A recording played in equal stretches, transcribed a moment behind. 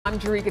I'm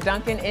Jericka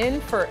Duncan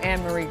in for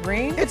Anne-Marie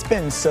Green. It's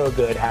been so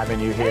good having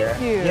you here.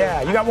 Thank you.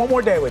 Yeah, you got one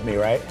more day with me,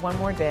 right? One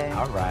more day.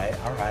 All right,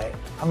 all right.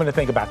 I'm going to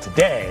think about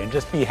today and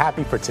just be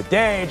happy for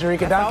today,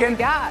 Jericka Duncan.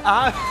 That's all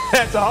we got.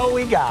 That's all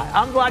we got.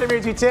 I'm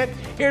Vladimir.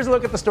 Here's a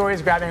look at the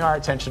stories grabbing our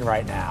attention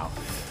right now.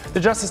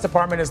 The Justice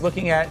Department is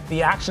looking at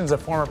the actions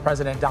of former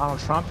President Donald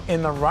Trump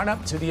in the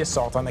run-up to the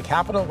assault on the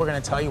Capitol. We're going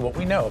to tell you what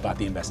we know about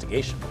the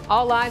investigation.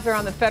 All eyes are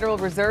on the Federal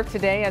Reserve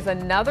today as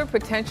another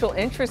potential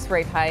interest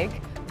rate hike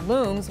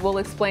looms. We'll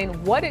explain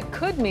what it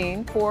could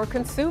mean for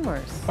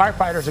consumers.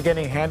 Firefighters are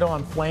getting a handle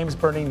on flames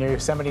burning near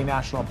Yosemite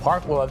National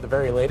Park. We'll have the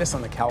very latest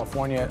on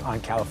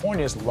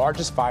California's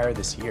largest fire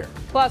this year.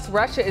 Plus,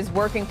 Russia is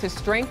working to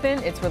strengthen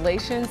its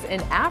relations in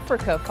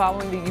Africa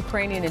following the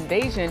Ukrainian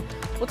invasion.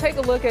 We'll take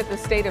a look at the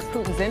state of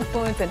Putin's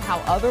influence and how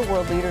other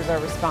world leaders are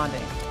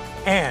responding.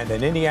 And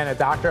an Indiana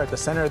doctor at the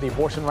center of the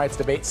abortion rights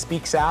debate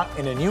speaks out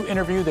in a new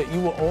interview that you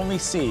will only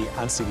see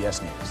on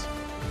CBS News.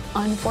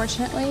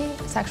 Unfortunately,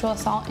 sexual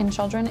assault in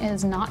children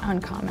is not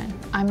uncommon.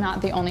 I'm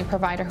not the only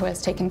provider who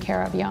has taken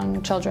care of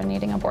young children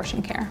needing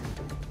abortion care.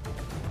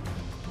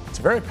 It's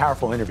a very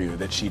powerful interview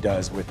that she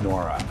does with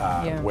Nora,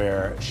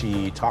 where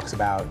she talks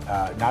about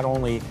not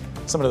only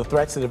some of the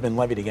threats that have been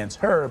levied against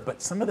her,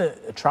 but some of the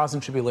trials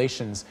and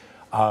tribulations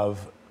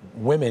of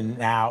women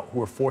now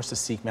who are forced to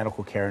seek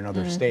medical care in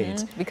other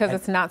states. Because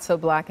it's not so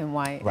black and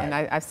white. Right. And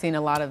I've seen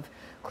a lot of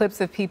clips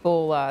of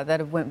people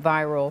that have went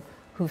viral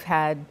who've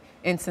had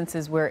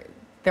instances where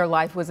their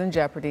life was in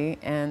jeopardy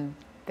and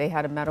they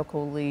had a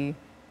medically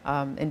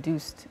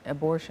induced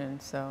abortion.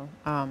 So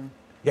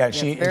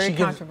very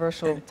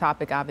controversial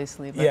topic,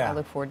 obviously, but I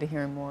look forward to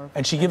hearing more.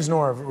 And she gives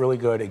Nora a really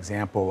good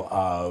example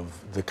of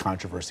the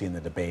controversy in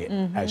the debate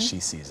as she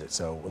sees it.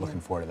 So we're looking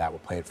forward to that. We'll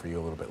play it for you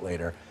a little bit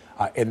later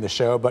in the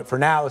show. But for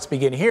now, let's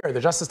begin here. The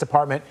Justice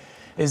Department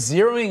is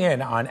zeroing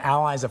in on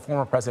allies of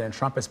former President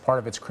Trump as part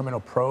of its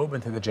criminal probe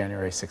into the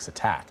January 6th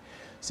attack.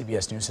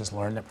 CBS News has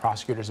learned that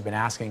prosecutors have been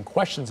asking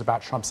questions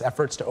about Trump's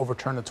efforts to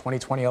overturn the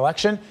 2020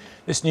 election.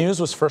 This news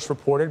was first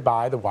reported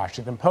by the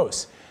Washington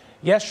Post.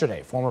 Yesterday,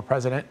 the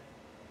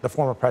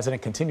former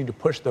president continued to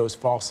push those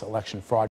false election fraud